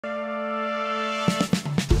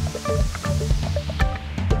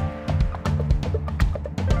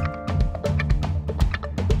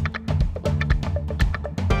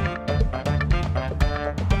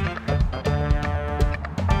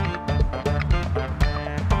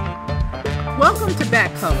Welcome to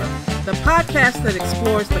Back Cover, the podcast that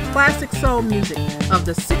explores the classic soul music of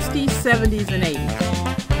the 60s, 70s, and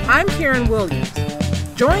 80s. I'm Karen Williams.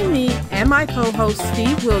 Join me and my co-host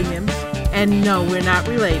Steve Williams, and no, we're not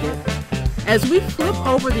related, as we flip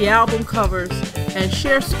over the album covers and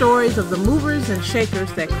share stories of the movers and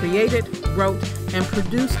shakers that created, wrote, and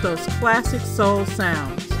produced those classic soul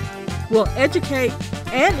sounds. We'll educate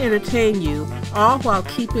and entertain you, all while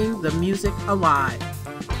keeping the music alive.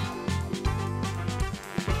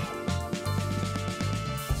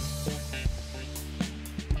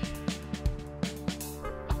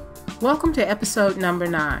 Welcome to episode number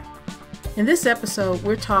 9. In this episode,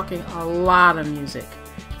 we're talking a lot of music,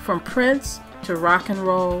 from Prince to rock and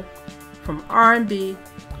roll, from R&B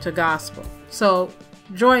to gospel. So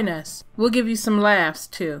join us. We'll give you some laughs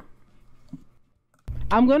too.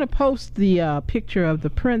 I'm going to post the picture of the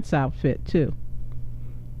Prince outfit too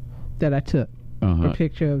that I took. A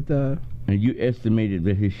picture of the... And you estimated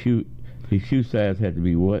that his shoe size had to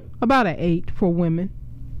be what? About an 8 for women.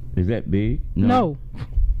 Is that big? No.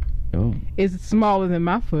 Oh. It's smaller than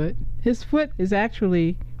my foot. His foot was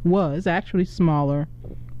actually smaller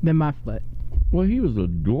than my foot. Well, he was a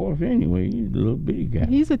dwarf anyway. He's a little bitty guy.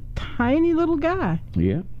 He's a tiny little guy.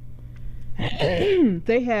 Yeah.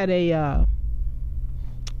 They had they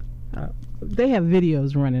have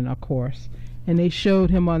videos running, of course, and they showed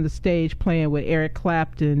him on the stage playing with Eric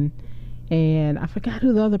Clapton, and I forgot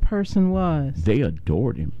who the other person was. They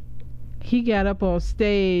adored him. He got up on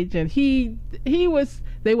stage and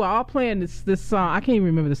they were all playing this song. I can't even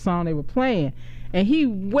remember the song they were playing. And he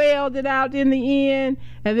wailed it out in the end.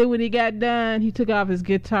 And then when he got done, he took off his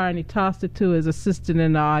guitar and he tossed it to his assistant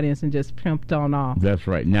in the audience and just pimped on off. That's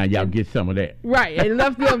right. Now y'all get some of that. Right. And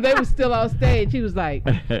left them. They were still on stage. He was like,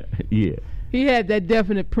 yeah. He had that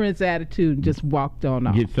definite Prince attitude and just walked on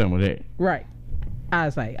off. Get some of that. Right. I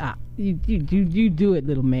was like, you do it,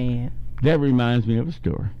 little man. That reminds me of a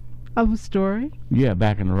story. Of a story? Yeah,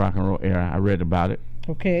 back in the rock and roll era, I read about it.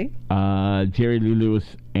 Okay. Jerry Lee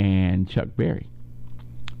Lewis and Chuck Berry.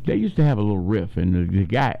 They used to have a little riff, and the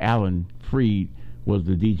guy, Alan Freed, was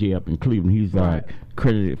the DJ up in Cleveland. He's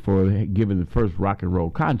credited for giving the first rock and roll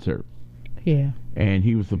concert. Yeah. And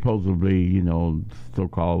he was supposedly,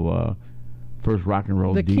 so-called first rock and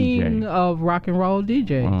roll DJ. The king of rock and roll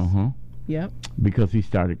DJs. Yep. Because he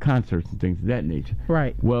started concerts and things of that nature.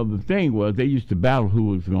 Right. Well, the thing was, they used to battle who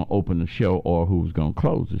was going to open the show or who was going to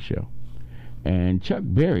close the show. And Chuck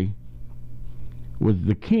Berry was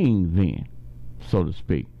the king then, so to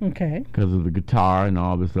speak. Okay. Because of the guitar and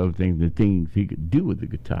all this other things, the things he could do with the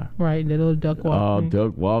guitar. Right, the little duck walking.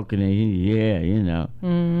 Duck walking, and yeah,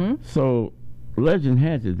 Mm-hmm. So, legend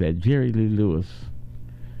has it that Jerry Lee Lewis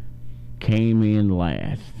came in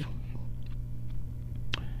last.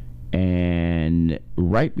 And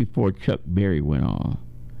right before Chuck Berry went on,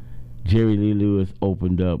 Jerry Lee Lewis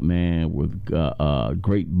opened up, man, with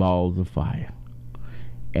Great Balls of Fire.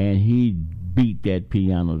 And he beat that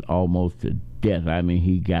piano almost to death. I mean,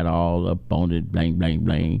 he got all up on it, blang, blang,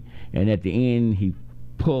 blang. And at the end, he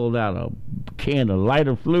pulled out a can of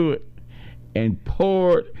lighter fluid and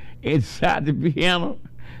poured inside the piano,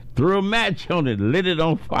 threw a match on it, lit it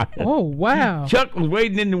on fire. Oh, wow. Chuck was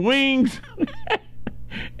waiting in the wings.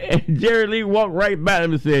 And Jerry Lee walked right by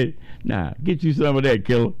him and said, "Nah, get you some of that,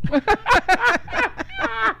 killer."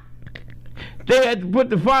 They had to put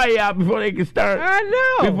the fire out before they could start.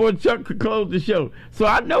 I know. Before Chuck could close the show. So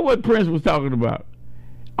I know what Prince was talking about.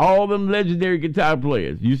 All them legendary guitar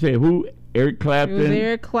players. You say who? Eric Clapton. It was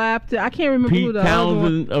Eric Clapton. I can't remember Pete who the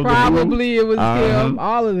Townsend other one. Probably it was him.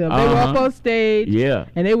 All of them. They were up on stage. Yeah.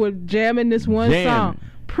 And they were jamming this one song.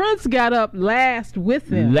 Prince got up last with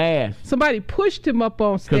them. Somebody pushed him up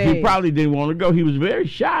on stage. Because he probably didn't want to go. He was very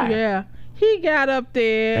shy. Yeah. He got up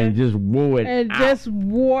there. And just wore it out. And just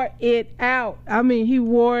wore it out. I mean, he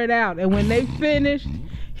wore it out. And when they finished,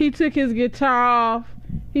 he took his guitar off.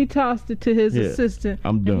 He tossed it to his assistant.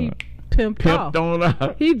 I'm done. He pimped off. On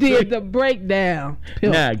out. He did the breakdown.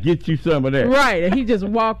 Now, get you some of that. Right. And he just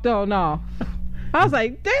walked on off. I was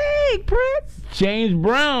like, dang, Prince. James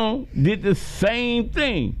Brown did the same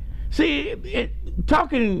thing. See,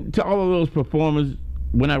 talking to all of those performers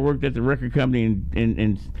when I worked at the record company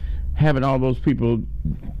and having all those people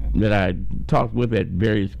that I talked with at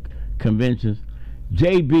various conventions,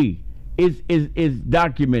 JB is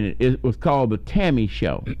documented. It was called the Tammy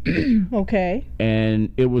Show. Okay.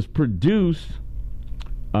 And it was produced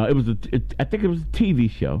I think it was a TV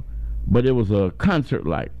show, but it was a concert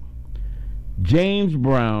like. James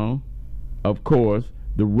Brown, of course,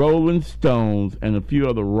 the Rolling Stones, and a few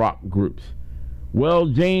other rock groups. Well,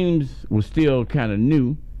 James was still kind of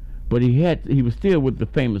new, but he was still with the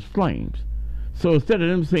Famous Flames. So instead of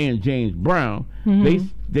them saying James Brown,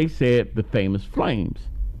 they said the Famous Flames.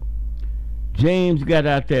 James got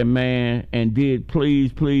out there, man, and did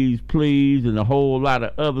Please, Please, Please, and a whole lot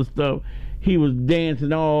of other stuff. He was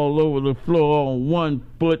dancing all over the floor on one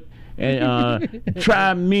foot, and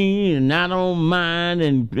Try Me, and I Don't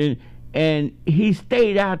Mind, and he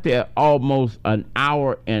stayed out there almost an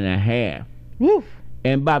hour and a half. Woof.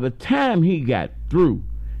 And by the time he got through,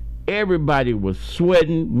 everybody was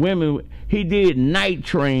sweating. Women, he did Night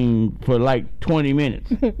Train for like 20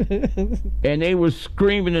 minutes. And they were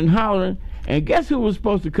screaming and hollering. And guess who was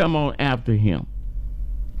supposed to come on after him?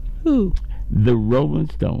 Who? The Rolling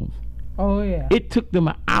Stones. Oh, yeah. It took them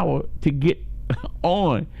an hour to get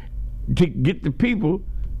on, to get the people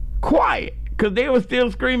quiet, because they were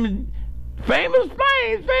still screaming, Famous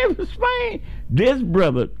Flames, Famous Flames. This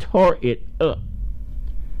brother tore it up.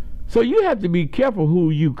 So you have to be careful who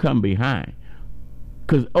you come behind.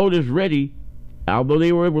 Because Otis Reddy, although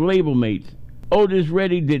they were label mates, Otis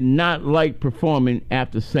Reddy did not like performing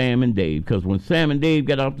after Sam and Dave. Because when Sam and Dave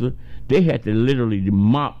got off they had to literally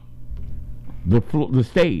mop the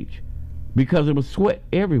stage. Because it was sweat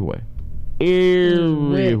everywhere.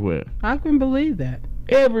 Everywhere. I can believe that.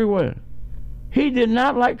 Everywhere. He did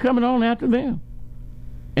not like coming on after them.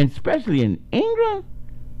 And especially in England.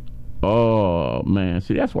 Oh, man.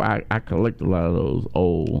 See, that's why I collect a lot of those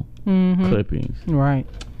old clippings. Right.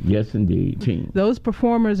 Yes, indeed. Team. Those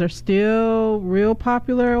performers are still real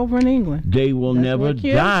popular over in England. They will never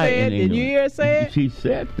die in England. Did you hear her say it? She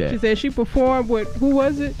said that. She said she performed with, who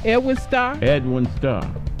was it? Edwin Starr? Edwin Starr.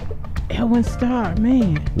 Edwin Starr,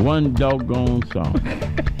 man. One doggone song.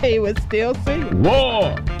 He was still singing.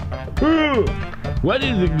 War! What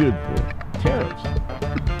is it good for? Terrorists.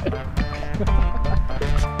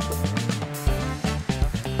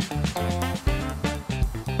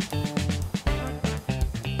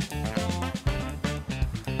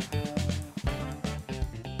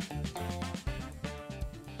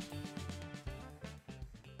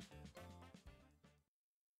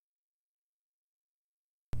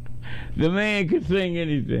 The man could sing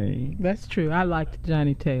anything. That's true. I liked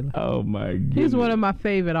Johnny Taylor. Oh my goodness. He's one of my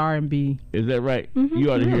favorite R&B. Is that right? Mm-hmm.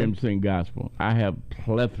 You ought to hear him sing gospel. I have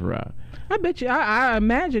plethora. I bet you. I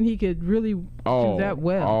imagine he could really do that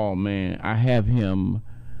well. Oh man, I have him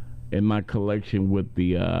in my collection with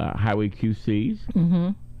the Highway QCs. Mm-hmm.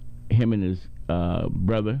 Him and his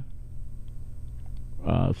brother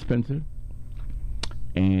Spencer,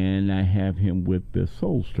 and I have him with the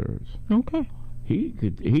Soul Stirrers. Okay. He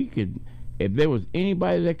could. If there was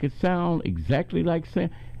anybody that could sound exactly like Sam,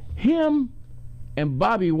 him and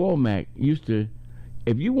Bobby Womack used to.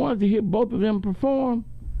 If you wanted to hear both of them perform,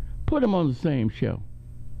 put them on the same show.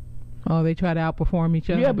 Oh, they try to outperform each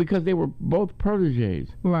other? Yeah, because they were both proteges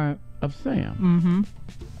of Sam. Mm-hmm.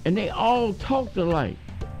 And they all talked alike.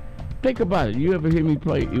 Think about it. You ever hear me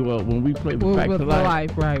play, when we played the Facts of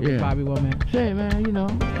Life? Right, with Bobby Womack. Say, man,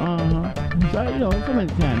 So, so many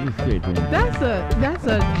times you say to me. That's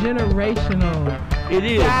a generational. It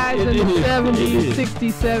is. Guys in the 70s,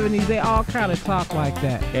 60s, 70s, they all kind of talk like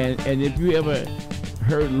that. And if you ever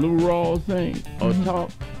heard Lou Rawls sing or talk,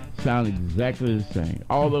 sound exactly the same.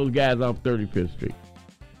 All those guys off 35th Street.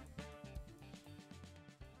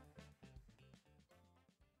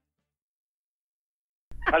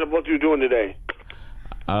 How the both of you doing today?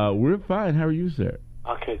 We're fine. How are you, sir?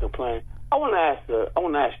 I can't complain. I want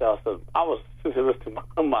to ask y'all something. I was listening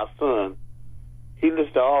to my son. He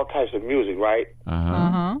listens to all types of music, right?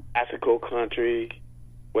 Classical, country,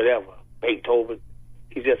 whatever. Beethoven.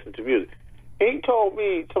 He's listening to music. He told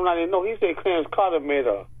me something I didn't know. He said Clarence Carter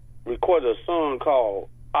recorded a song called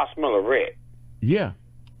 "I Smell a Rat." Yeah,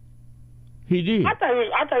 he did. I thought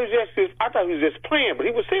he was just playing, but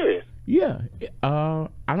he was serious. Yeah, I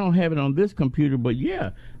don't have it on this computer, but yeah,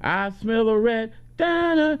 I smell a rat,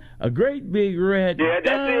 a great big rat, yeah,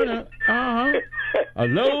 that's it. A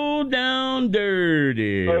low down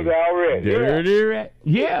dirty rat.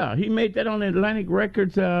 Yeah, he made that on Atlantic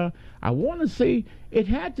Records. I want to say it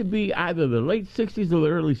had to be either the late '60s or the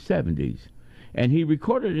early '70s, and he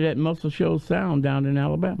recorded it at Muscle Shoals Sound down in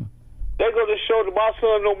Alabama. They go to show that my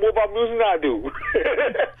son know more about music than I do.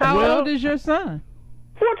 How old is your son?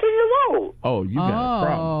 14 years old. Oh, you got a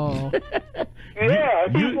problem. Yeah.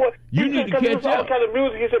 You need to catch up. All kind of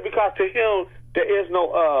music, he said, because to him, there is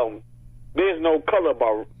no color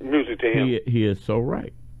about music to him. He is so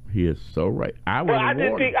right. He is so right. I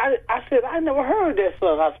didn't think. I said I never heard that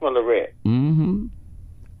song. I Smell the Red. Mm-hmm.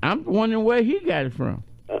 I'm wondering where he got it from.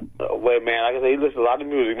 Wait, man. Like I said, he listens to a lot of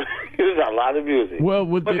music. He listens to a lot of music. Well,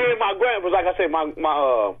 but then my grandparents, like I said, my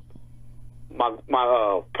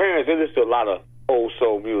parents, they listen to a lot of old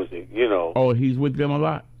soul music. You know. Oh, he's with them a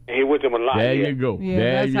lot. He with them a lot. There you go. Yeah,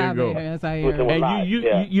 there that's you how go. That's how you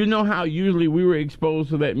And you know how usually we were exposed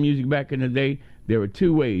to that music back in the day. There were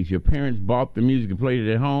two ways: your parents bought the music and played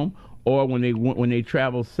it at home, or when they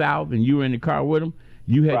traveled south and you were in the car with them,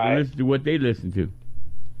 you had to listen to what they listened to.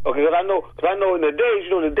 Okay, because I know in the days,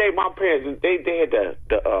 my parents they had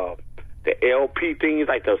the LP things,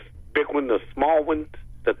 like the big one, the small ones,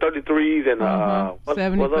 the 33s and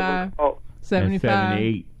 75. 75.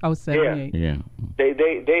 78. Oh, 78. Yeah. They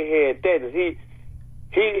had that, and he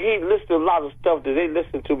listened to a lot of stuff that they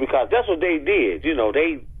listened to because that's what they did. You know,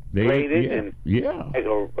 they played it and like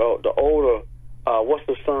the older what's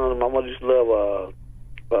the song my mother used to love?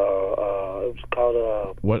 It was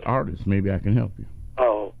called What artist? Maybe I can help you.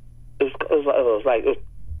 Oh, it was like a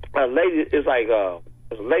lady. It's like a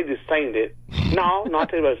lady sang it. No, I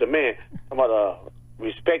tell you what, it's a man. About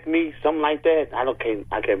Respect Me, something like that. I can't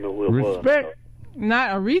remember who it was. Respect. Not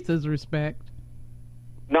Aretha's Respect.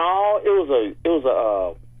 No, it was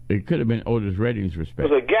a. It could have been Otis Redding's Respect.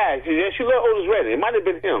 It was a guy. She loved Otis Redding. It might have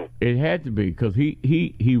been him. It had to be because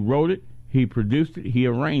he wrote it, he produced it, he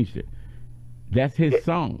arranged it. That's his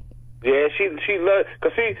song. Yeah, she loved,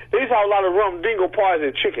 because they used to have a lot of rum dingo parties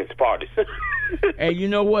and chickens parties. And you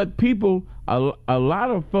know what? People, a lot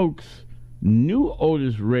of folks knew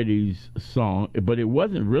Otis Redding's song, but it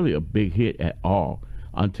wasn't really a big hit at all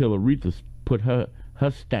until Aretha put her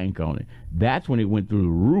stank on it. That's when it went through the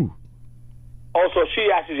roof. Oh, so she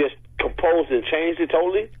actually just composed and changed it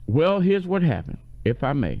totally? Well, here's what happened, if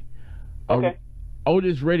I may. Okay.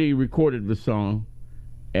 Otis Redding recorded the song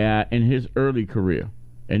in his early career.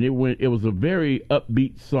 And it was a very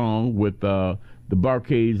upbeat song with the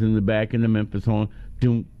Barcades in the back and the Memphis horn.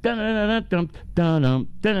 And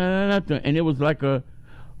it was like a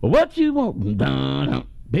what you want,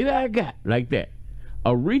 baby, I got, like that.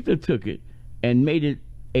 Aretha took it and made it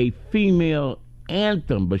a female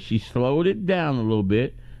anthem, but she slowed it down a little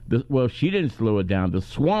bit. Well, she didn't slow it down. The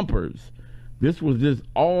Swampers. This was this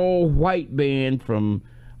all-white band from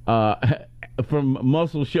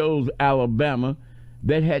Muscle Shoals, Alabama,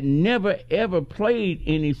 that had never ever played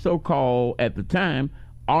any so-called, at the time,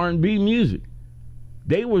 R&B music.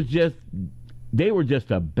 They were just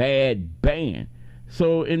a bad band.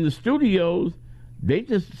 So in the studios, they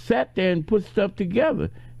just sat there and put stuff together.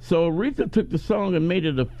 So Aretha took the song and made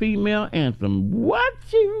it a female anthem. What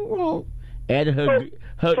you want? Added her.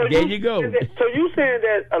 There you go. So you saying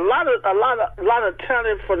that a lot of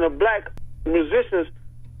talent from the black musicians,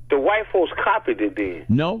 the white folks copied it then?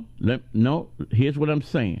 No. Here's what I'm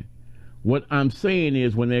saying. What I'm saying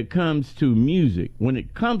is when it comes to music,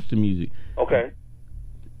 okay,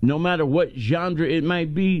 no matter what genre it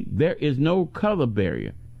might be, there is no color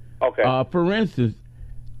barrier. Okay. For instance,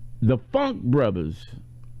 the Funk Brothers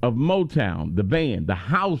of Motown, the band, the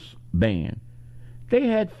house band, they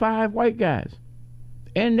had 5 white guys,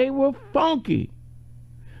 and they were funky.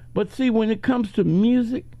 But see, when it comes to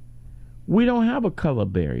music, we don't have a color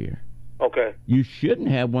barrier. Okay. You shouldn't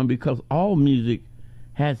have one because all music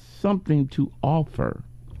has something to offer.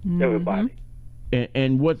 Everybody.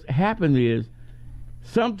 And what's happened is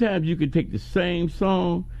sometimes you can take the same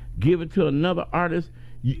song, give it to another artist.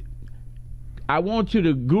 I want you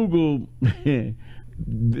to Google the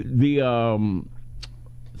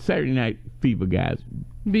Saturday Night Fever guys.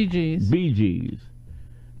 Bee Gees. Bee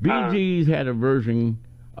Gees had a version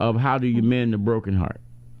of How Do You Mend a Broken Heart.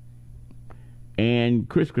 And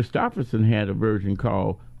Chris Christopherson had a version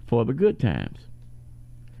called For the Good Times.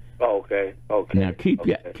 Okay. Now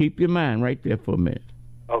keep your mind right there for a minute.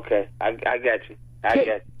 Okay, I got you.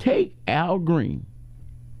 Take Al Green,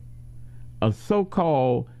 a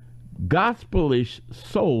so-called gospelish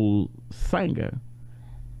soul singer.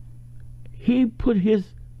 He put his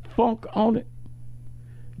funk on it.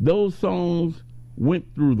 Those songs went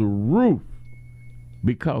through the roof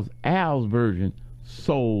because Al's version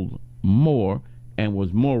sold more and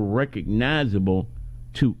was more recognizable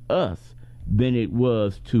to us than it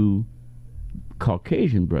was to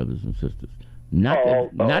Caucasian brothers and sisters. Not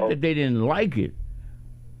that they didn't like it,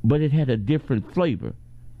 but it had a different flavor.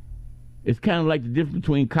 It's kind of like the difference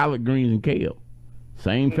between collard greens and kale.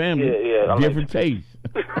 Same family, different taste.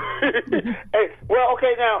 Hey, well,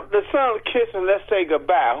 okay, now, the song Kiss and Let's Say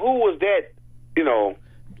Goodbye, who was that, you know?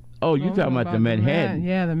 Oh, you talking about the Manhattan.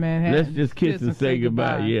 The Manhattan. Let's just kiss and say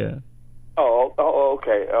goodbye, yeah. Oh,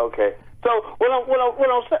 okay. So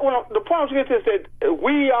the point I'm getting to is that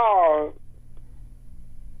we are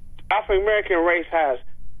African American race has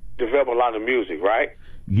developed a lot of music, right?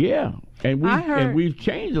 Yeah, and we've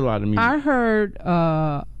changed a lot of music. I heard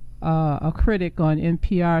a critic on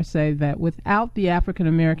NPR say that without the African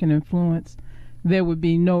American influence, there would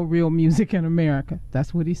be no real music in America.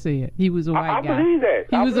 That's what he said. He was a white guy. I believe that.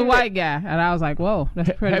 He was a white guy, and I was like, "Whoa,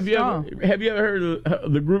 that's pretty strong." Have you ever heard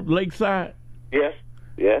of the group Lakeside? Yes.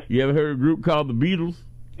 Yes. You ever heard of a group called the Beatles?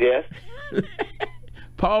 Yes.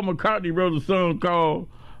 Paul McCartney wrote a song called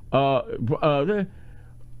Tell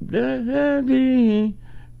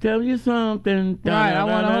You Something. Right, I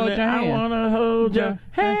want to hold your hand. I want to hold your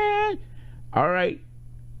hand. All right,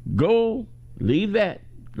 go, leave that,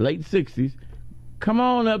 late 60s. Come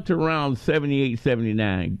on up to around 78,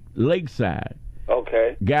 79, Lakeside.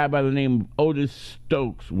 Okay. Guy by the name of Otis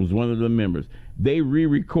Stokes was one of the members. They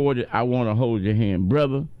re-recorded I Want to Hold Your Hand.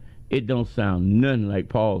 Brother, it don't sound nothing like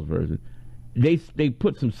Paul's version. They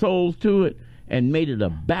put some souls to it and made it a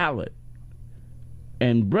ballad.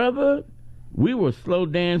 And brother, we were slow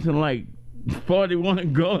dancing like 41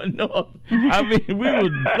 and going north. I mean, we were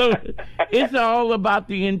slow. It's all about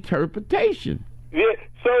the interpretation. Yeah,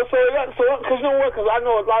 so, because you know what? Because I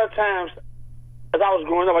know a lot of times, as I was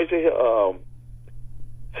growing up, I used to hear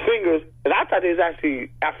singers, and I thought they was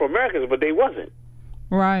actually Afro-Americans, but they wasn't.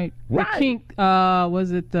 Right. The Kink,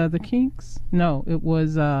 was it the Kinks? No, it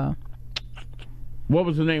was, what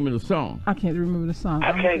was the name of the song? I can't remember the song.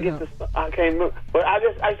 I can't remember. But I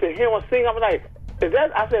used to hear one sing, I'm like, is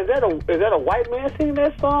that a white man singing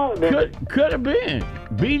that song? Could have been.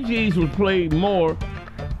 Bee Gees was played more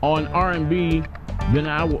on R&B than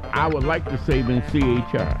I would like to say than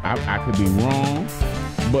CHR. I could be wrong,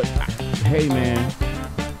 but hey man,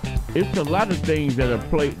 it's a lot of things that are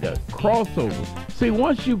played, crossovers. See,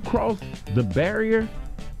 once you cross the barrier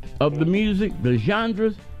of the music, the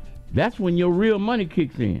genres, that's when your real money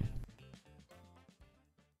kicks in.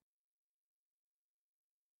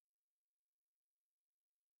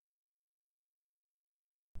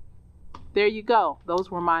 There you go. Those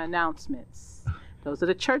were my announcements. Those are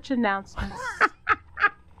the church announcements.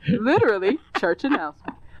 Literally, church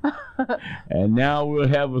announcements. And now we'll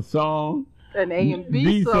have a song. An A and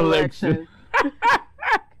B selection.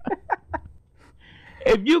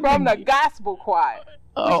 From the gospel choir,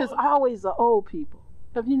 which is always the old people.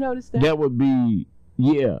 Have you noticed that? That would be,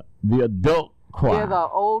 the adult choir. Yeah, the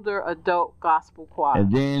older adult gospel choir.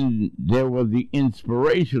 And then there was the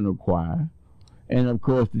inspirational choir. And, of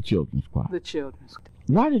course, the children's choir. The children's choir.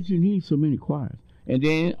 Why did you need so many choirs? And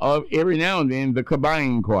then, every now and then, the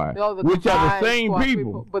combined choir, which are the same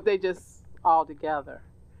people. But they just all together.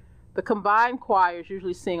 The combined choirs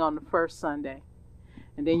usually sing on the first Sunday.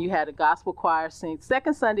 And then you had a gospel choir sing.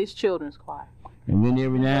 Second Sunday's children's choir. And then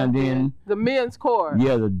every now and then... the men's chorus.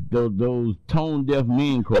 Yeah, those tone-deaf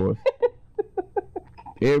men chorus.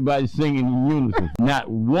 Everybody singing in unison. Not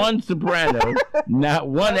one soprano, not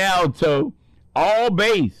one alto, all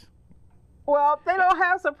bass. Well, they don't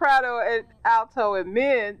have soprano and alto and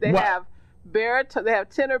men. They have baritone. They have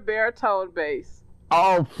tenor, baritone, bass.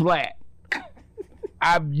 All flat.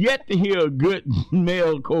 I've yet to hear a good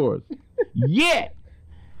male chorus. Yet.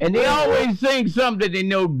 And they always sing something that they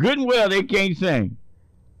know good and well they can't sing.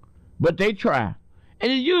 But they try.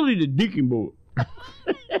 And it's usually the deacon board.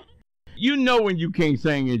 You know when you can't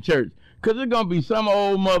sing in church. Because there's going to be some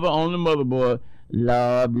old mother on the motherboard.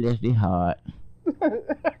 Lord bless their heart.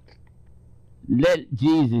 Let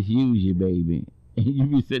Jesus use you, baby. And you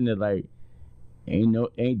be sitting there like, ain't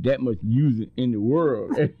that much use in the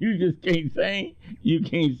world. If you just can't sing, you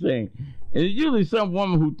can't sing. And it's usually some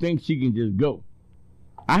woman who thinks she can just go.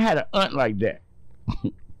 I had an aunt like that.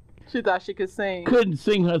 She thought she could sing. Couldn't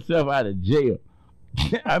sing herself out of jail.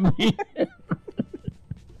 I mean,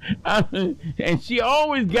 and she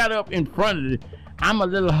always got up in front of it. I'm a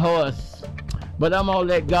little hoarse, but I'm gonna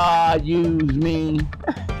let God use me.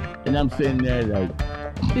 And I'm sitting there like.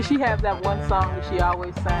 Did she have that one song that she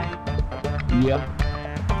always sang? Yep.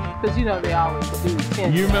 Because you know they always do.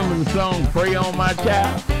 You remember the song "Pray on My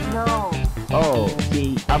Child"? No. Oh,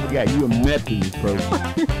 see, I forgot you a Methodist person.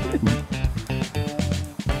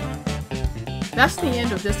 That's the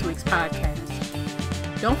end of this week's podcast.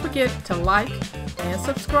 Don't forget to like and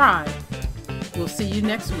subscribe. We'll see you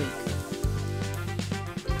next week.